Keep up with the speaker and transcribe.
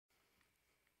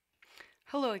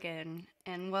Hello again,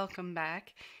 and welcome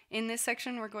back. In this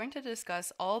section, we're going to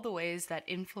discuss all the ways that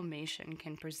inflammation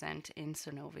can present in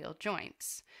synovial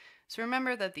joints. So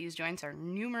remember that these joints are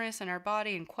numerous in our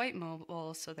body and quite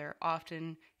mobile, so they're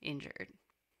often injured.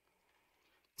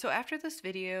 So after this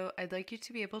video, I'd like you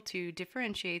to be able to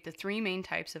differentiate the three main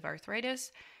types of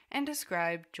arthritis and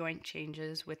describe joint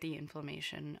changes with the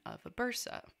inflammation of a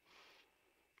bursa,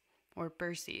 or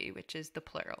bursae, which is the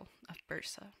plural of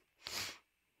bursa.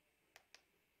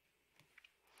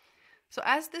 So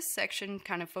as this section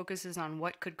kind of focuses on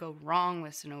what could go wrong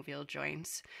with synovial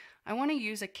joints, I want to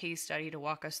use a case study to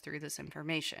walk us through this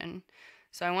information.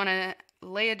 So I want to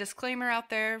lay a disclaimer out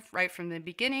there right from the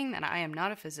beginning that I am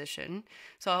not a physician,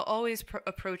 so I'll always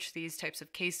approach these types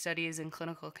of case studies and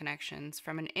clinical connections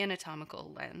from an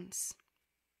anatomical lens.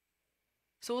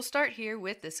 So we'll start here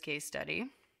with this case study.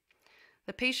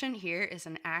 The patient here is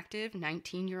an active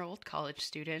 19-year-old college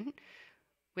student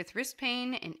with wrist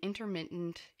pain and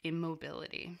intermittent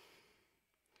immobility.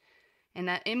 And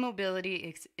that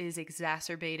immobility is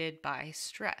exacerbated by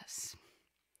stress.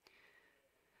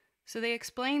 So they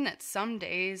explain that some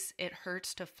days it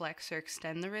hurts to flex or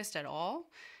extend the wrist at all,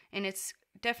 and it's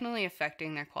definitely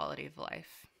affecting their quality of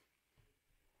life.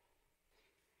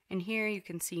 And here you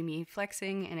can see me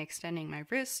flexing and extending my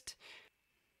wrist.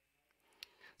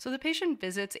 So the patient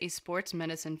visits a sports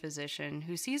medicine physician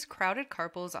who sees crowded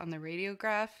carpals on the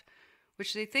radiograph,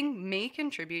 which they think may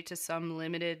contribute to some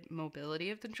limited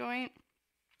mobility of the joint,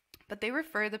 but they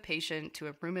refer the patient to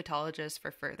a rheumatologist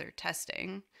for further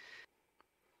testing.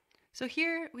 So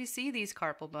here we see these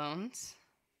carpal bones.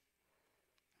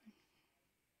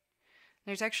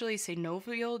 There's actually a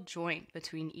synovial joint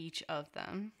between each of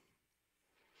them.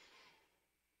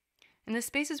 And the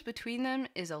spaces between them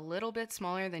is a little bit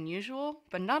smaller than usual,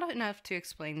 but not enough to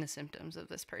explain the symptoms of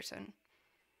this person.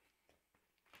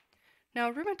 Now,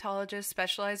 a rheumatologist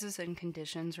specializes in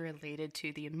conditions related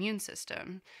to the immune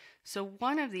system. So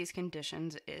one of these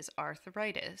conditions is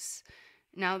arthritis.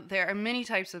 Now, there are many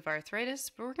types of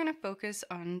arthritis, but we're going to focus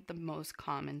on the most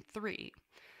common three.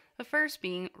 The first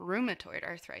being rheumatoid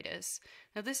arthritis.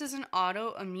 Now, this is an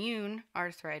autoimmune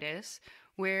arthritis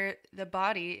where the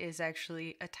body is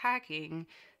actually attacking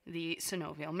the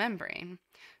synovial membrane.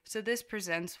 So this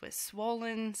presents with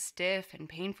swollen, stiff, and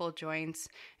painful joints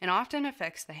and often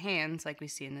affects the hands like we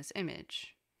see in this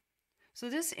image. So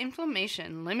this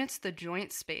inflammation limits the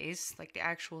joint space, like the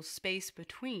actual space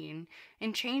between,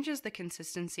 and changes the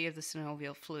consistency of the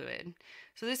synovial fluid.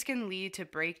 So this can lead to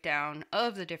breakdown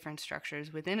of the different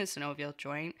structures within a synovial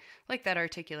joint, like that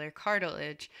articular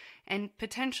cartilage, and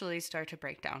potentially start to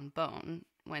break down bone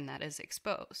when that is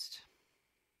exposed.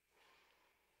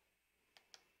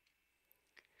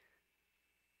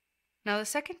 Now, the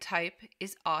second type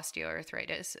is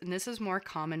osteoarthritis, and this is more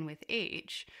common with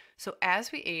age. So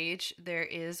as we age, there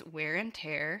is wear and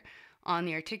tear on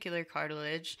the articular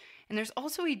cartilage, and there's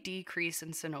also a decrease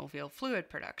in synovial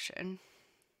fluid production.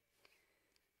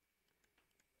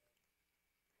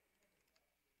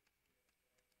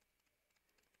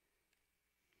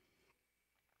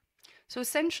 So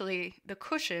essentially, the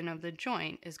cushion of the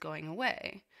joint is going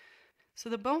away. So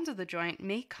the bones of the joint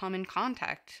may come in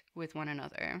contact with one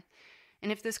another.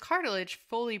 And if this cartilage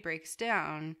fully breaks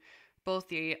down, both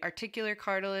the articular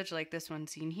cartilage, like this one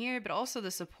seen here, but also the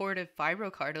supportive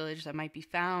fibrocartilage that might be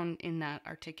found in that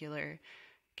articular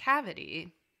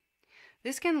cavity,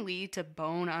 this can lead to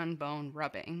bone-on-bone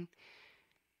rubbing.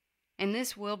 And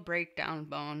this will break down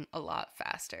bone a lot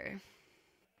faster.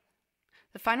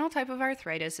 The final type of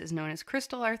arthritis is known as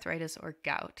crystal arthritis or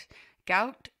gout.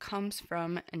 Gout comes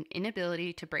from an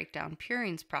inability to break down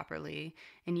purines properly,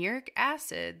 and uric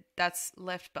acid that's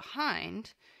left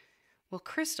behind will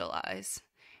crystallize,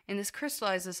 and this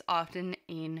crystallizes often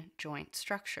in joint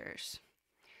structures.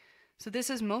 So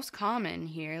this is most common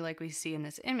here, like we see in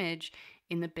this image,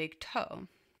 in the big toe.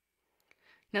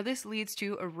 Now this leads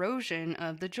to erosion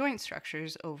of the joint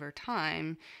structures over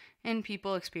time, and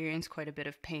people experience quite a bit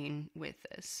of pain with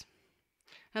this.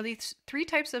 Now these three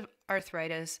types of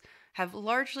arthritis have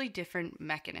largely different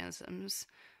mechanisms,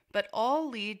 but all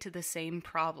lead to the same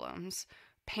problems: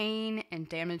 pain and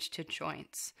damage to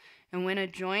joints. And when a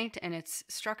joint and its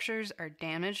structures are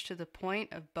damaged to the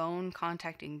point of bone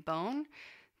contacting bone,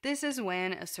 this is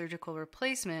when a surgical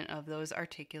replacement of those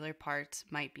articular parts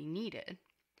might be needed.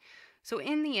 So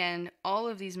in the end, all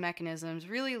of these mechanisms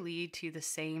really lead to the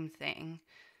same thing,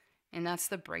 and that's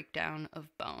the breakdown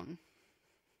of bone.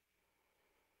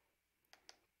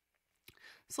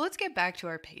 So let's get back to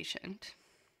our patient.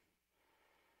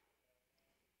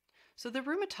 So the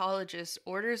rheumatologist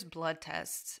orders blood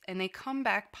tests and they come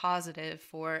back positive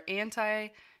for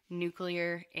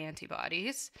nuclear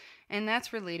antibodies, and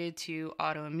that's related to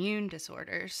autoimmune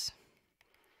disorders.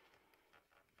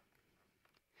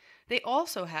 They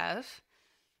also have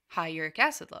high uric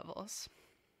acid levels.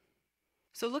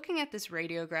 So looking at this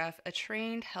radiograph, a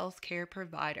trained healthcare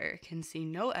provider can see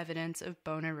no evidence of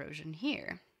bone erosion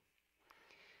here.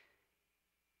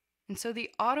 And so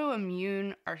the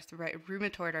autoimmune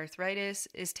rheumatoid arthritis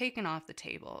is taken off the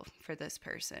table for this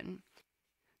person.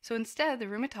 So instead, the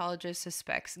rheumatologist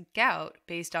suspects gout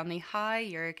based on the high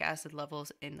uric acid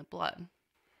levels in the blood.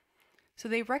 So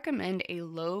they recommend a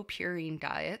low purine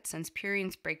diet since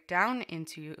purines break down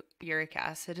into uric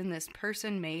acid and this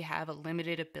person may have a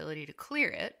limited ability to clear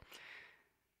it.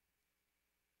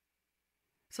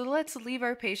 So let's leave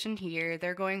our patient here.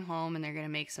 They're going home and they're going to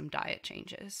make some diet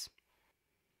changes.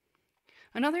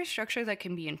 Another structure that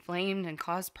can be inflamed and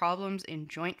cause problems in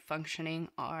joint functioning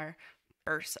are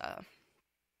bursae.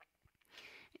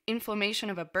 Inflammation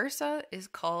of a bursa is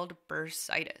called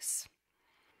bursitis.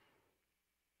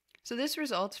 So this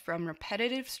results from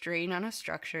repetitive strain on a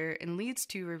structure and leads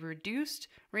to a reduced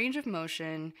range of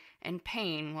motion and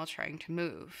pain while trying to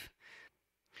move.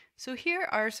 So here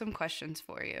are some questions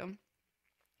for you.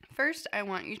 First, I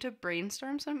want you to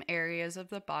brainstorm some areas of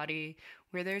the body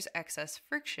where there's excess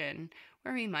friction,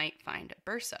 where we might find a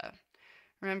bursa.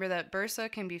 Remember that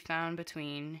bursa can be found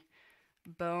between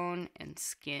bone and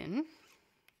skin,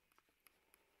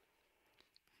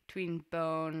 between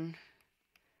bone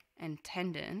and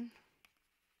tendon,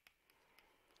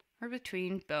 or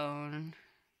between bone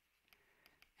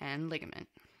and ligament,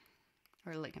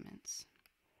 or ligaments.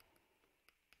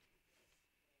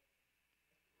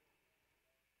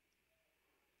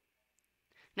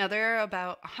 Now, there are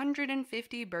about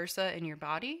 150 bursa in your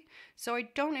body, so I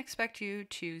don't expect you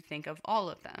to think of all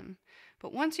of them.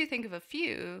 But once you think of a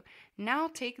few, now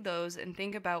take those and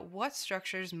think about what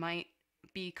structures might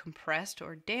be compressed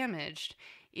or damaged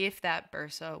if that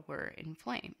bursa were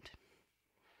inflamed.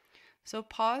 So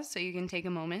pause so you can take a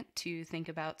moment to think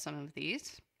about some of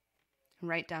these and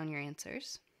write down your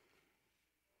answers.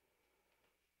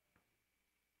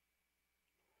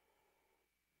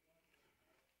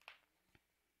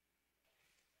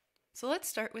 So let's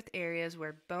start with areas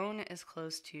where bone is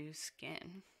close to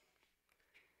skin.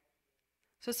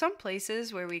 So some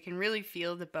places where we can really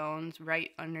feel the bones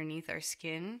right underneath our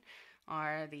skin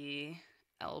are the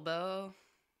elbow,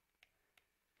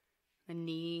 the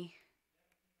knee,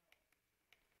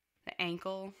 the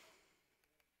ankle.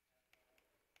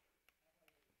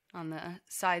 On the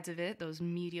sides of it, those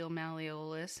medial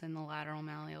malleolus and the lateral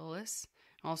malleolus.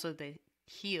 Also the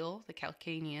heel, the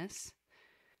calcaneus.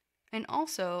 And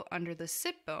also under the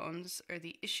sit bones are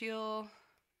the ischial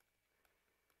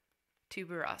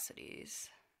tuberosities.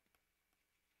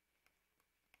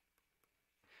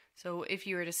 So if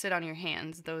you were to sit on your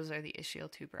hands, those are the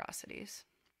ischial tuberosities.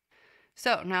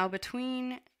 So now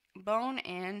between bone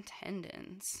and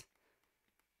tendons,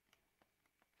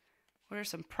 what are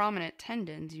some prominent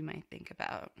tendons you might think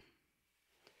about?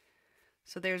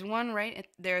 So there's one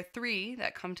there are three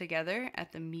that come together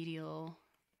at the medial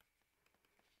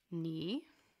knee.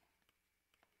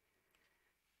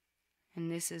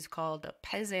 And this is called the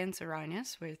pes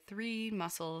anserinus, where three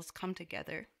muscles come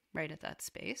together right at that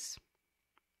space.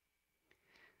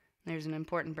 There's an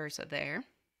important bursa there.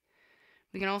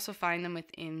 We can also find them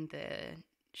within the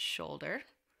shoulder,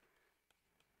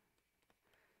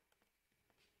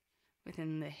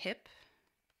 within the hip,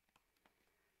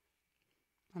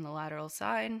 on the lateral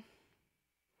side.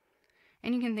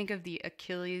 And you can think of the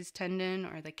Achilles tendon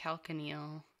or the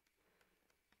calcaneal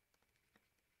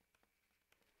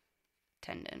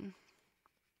tendon.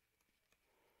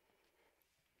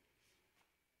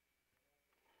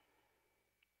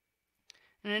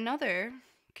 And another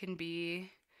can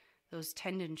be those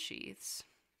tendon sheaths.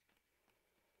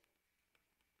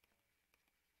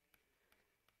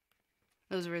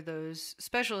 Those were those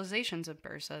specializations of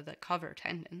bursa that cover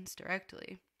tendons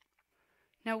directly.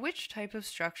 Now, which type of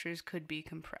structures could be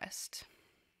compressed?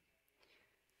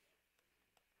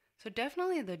 So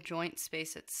definitely the joint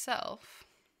space itself.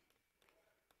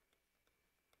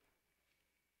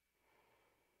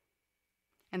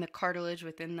 And the cartilage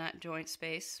within that joint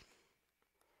space.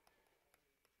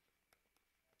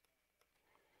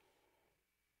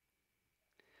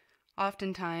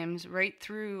 Oftentimes, right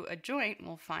through a joint,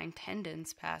 we'll find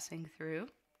tendons passing through.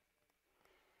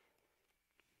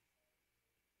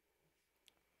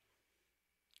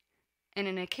 And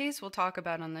in a case we'll talk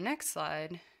about on the next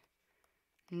slide,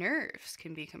 nerves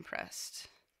can be compressed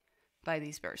by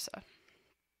these bursa.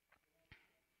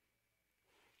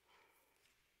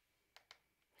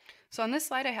 So on this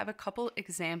slide, I have a couple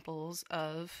examples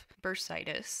of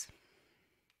bursitis.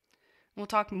 We'll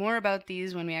talk more about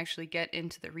these when we actually get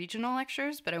into the regional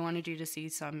lectures, but I wanted you to see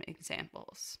some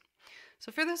examples. So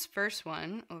for this first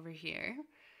one over here,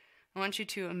 I want you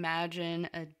to imagine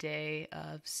a day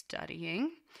of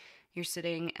studying. You're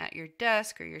sitting at your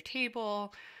desk or your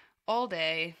table all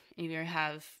day. You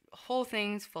have whole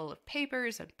things full of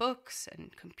papers and books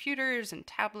and computers and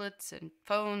tablets and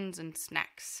phones and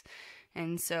snacks.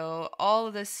 And so all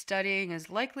of this studying is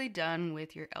likely done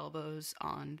with your elbows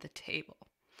on the table.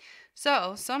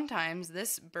 So sometimes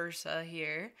this bursa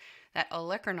here, that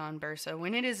olecranon bursa,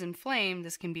 when it is inflamed,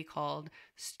 this can be called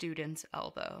student's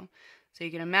elbow. So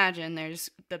you can imagine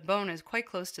the bone is quite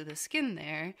close to the skin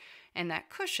there, and that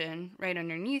cushion right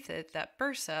underneath it, that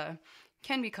bursa,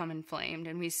 can become inflamed.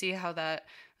 And we see how that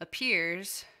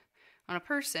appears on a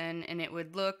person, and it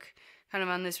would look kind of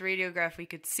on this radiograph, we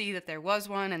could see that there was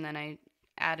one, and then I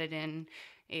added in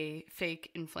a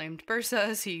fake inflamed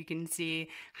bursa so you can see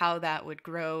how that would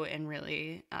grow and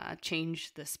really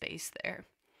change the space there.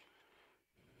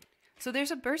 So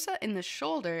there's a bursa in the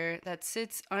shoulder that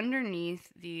sits underneath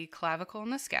the clavicle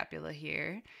and the scapula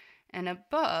here and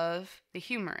above the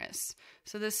humerus.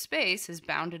 So this space is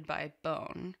bounded by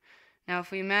bone. Now if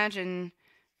we imagine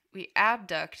we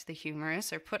abduct the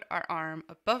humerus or put our arm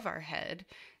above our head,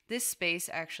 this space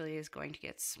actually is going to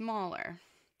get smaller.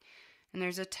 And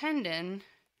there's a tendon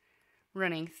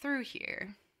running through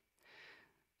here.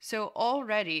 So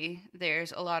already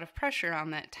there's a lot of pressure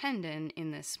on that tendon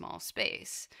in this small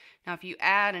space. Now if you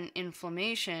add an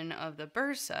inflammation of the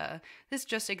bursa, this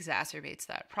just exacerbates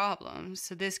that problem.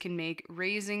 So this can make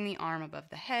raising the arm above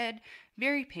the head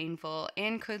very painful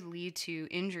and could lead to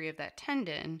injury of that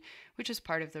tendon, which is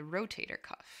part of the rotator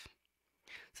cuff.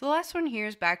 So the last one here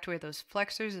is back to where those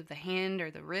flexors of the hand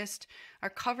or the wrist are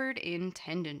covered in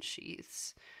tendon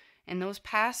sheaths. And those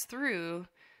pass through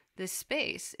this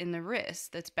space in the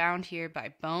wrist that's bound here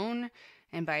by bone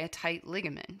and by a tight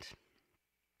ligament.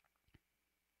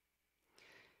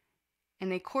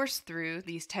 And they course through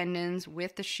these tendons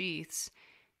with the sheaths,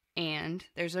 and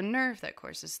there's a nerve that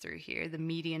courses through here, the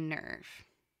median nerve.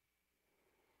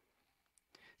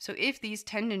 So if these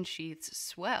tendon sheaths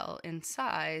swell in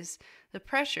size, the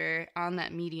pressure on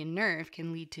that median nerve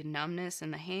can lead to numbness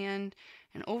in the hand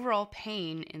and overall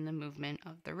pain in the movement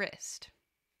of the wrist.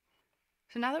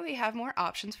 So now that we have more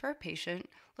options for our patient,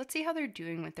 let's see how they're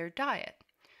doing with their diet.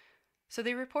 So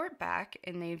they report back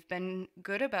and they've been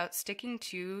good about sticking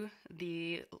to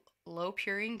the low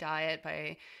purine diet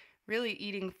by really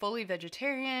eating fully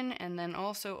vegetarian and then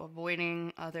also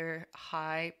avoiding other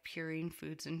high purine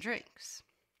foods and drinks.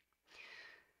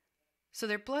 So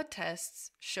their blood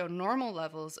tests show normal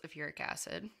levels of uric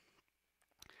acid,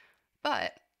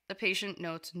 but the patient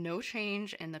notes no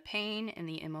change in the pain and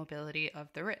the immobility of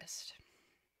the wrist.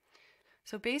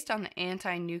 So based on the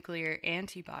anti-nuclear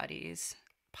antibodies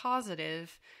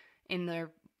positive in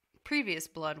their previous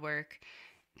blood work,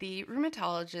 the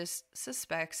rheumatologist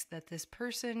suspects that this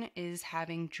person is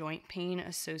having joint pain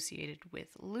associated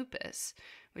with lupus,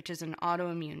 which is an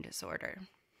autoimmune disorder.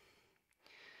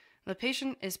 The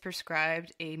patient is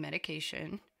prescribed a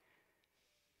medication,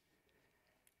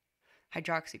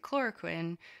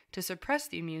 hydroxychloroquine, to suppress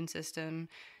the immune system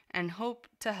and hope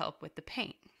to help with the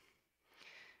pain.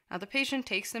 Now, the patient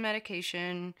takes the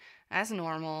medication as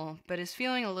normal, but is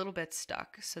feeling a little bit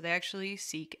stuck, so they actually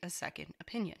seek a second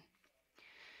opinion.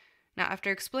 Now,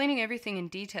 after explaining everything in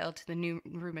detail to the new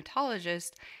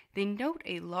rheumatologist, they note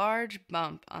a large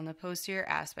bump on the posterior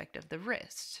aspect of the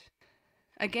wrist.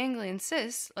 A ganglion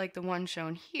cyst, like the one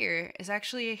shown here, is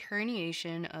actually a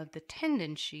herniation of the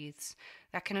tendon sheaths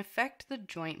that can affect the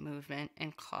joint movement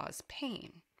and cause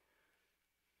pain.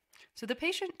 So the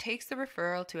patient takes the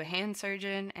referral to a hand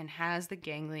surgeon and has the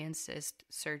ganglion cyst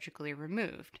surgically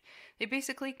removed. They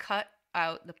basically cut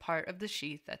out the part of the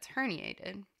sheath that's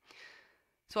herniated.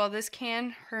 So while this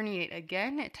can herniate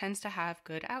again, it tends to have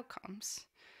good outcomes.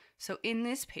 So in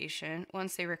this patient,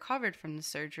 once they recovered from the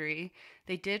surgery,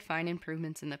 they did find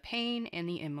improvements in the pain and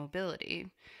the immobility.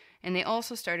 And they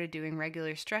also started doing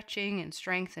regular stretching and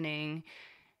strengthening,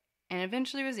 and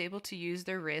eventually was able to use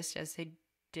their wrist as they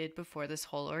did before this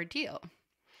whole ordeal.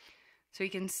 So you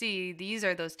can see these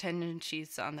are those tendon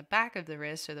sheaths on the back of the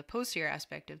wrist, or the posterior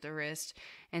aspect of the wrist,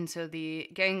 and so the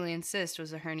ganglion cyst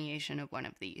was a herniation of one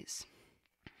of these.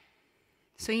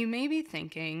 So you may be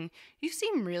thinking, you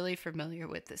seem really familiar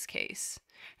with this case,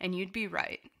 and you'd be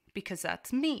right, because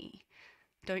that's me.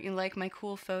 Don't you like my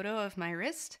cool photo of my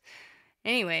wrist?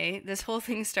 Anyway, this whole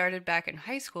thing started back in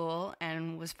high school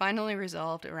and was finally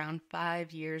resolved around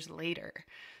 5 years later.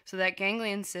 So that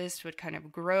ganglion cyst would kind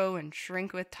of grow and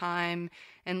shrink with time,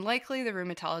 and likely the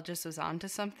rheumatologist was onto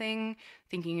something,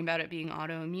 thinking about it being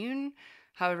autoimmune.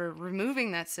 However,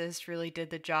 removing that cyst really did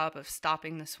the job of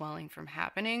stopping the swelling from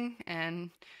happening, and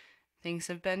things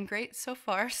have been great so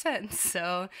far since.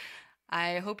 So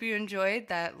I hope you enjoyed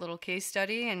that little case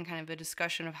study and kind of a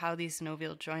discussion of how these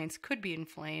synovial joints could be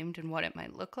inflamed and what it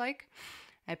might look like.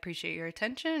 I appreciate your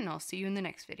attention, and I'll see you in the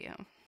next video.